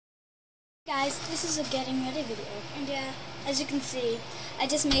Guys, this is a getting ready video, and as you can see, I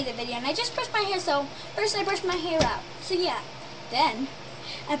just made the video, and I just brushed my hair. So first I brushed my hair out, then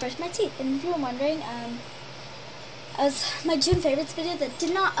I brushed my teeth. And if you were wondering, it was my June favorites video that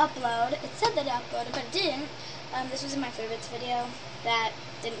did not upload. It said that it uploaded, but it didn't. This was in my favorites video that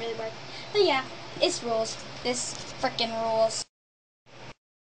didn't really work, but yeah, it's rules. This frickin' rules.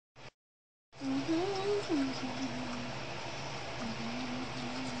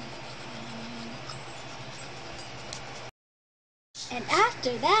 And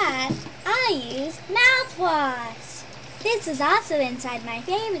after that, I use mouthwash. This is also inside my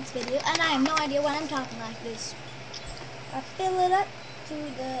favorites video, and I have no idea what I'm talking like this. I fill it up to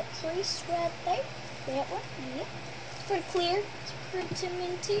the crease right there. That one, yeah. It's pretty clear. It's pretty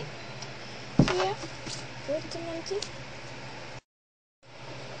minty. Yeah, pretty minty.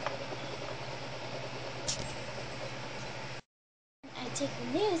 I take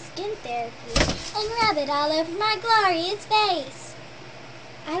a new skin therapy and rub it all over my glorious face.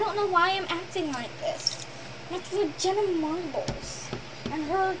 I don't know why I'm acting like this. Next to Jenna Marbles and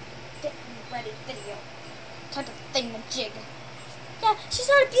her getting ready video type of thingamajig. Yeah, she's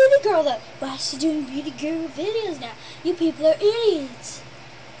not a beauty girl though. Why is she doing beauty girl videos now? You people are idiots.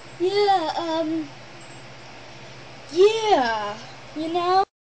 Yeah, you know?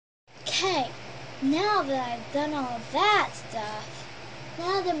 Okay, now that I've done all of that stuff,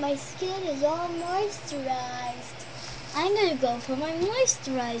 now that my skin is all moisturized, I'm going to go for my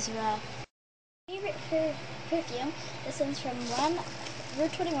moisturizer. Favorite perfume. This one's from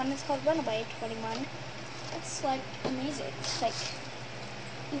Route 21. It's called Runaway 21. It's like amazing. It's like,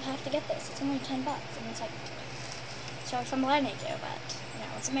 you have to get this. It's only $10 and it's like, sorry if I'm blinding you, but you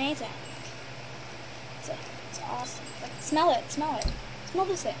know, it's amazing. It's awesome. Like, smell it. Smell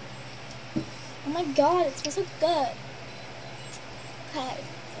this thing. Oh my god, it smells so good. Okay,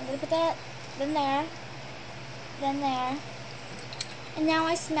 so I'm going to put that in there. Then there, and now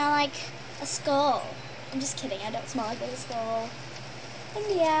I smell like a skull. I'm just kidding, I don't smell like a skull. And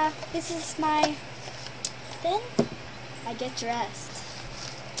yeah, this is my, then I get dressed.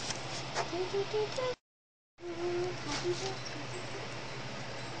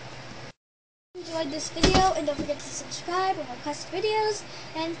 Enjoyed this video, and don't forget to subscribe and request videos,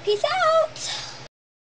 and peace out!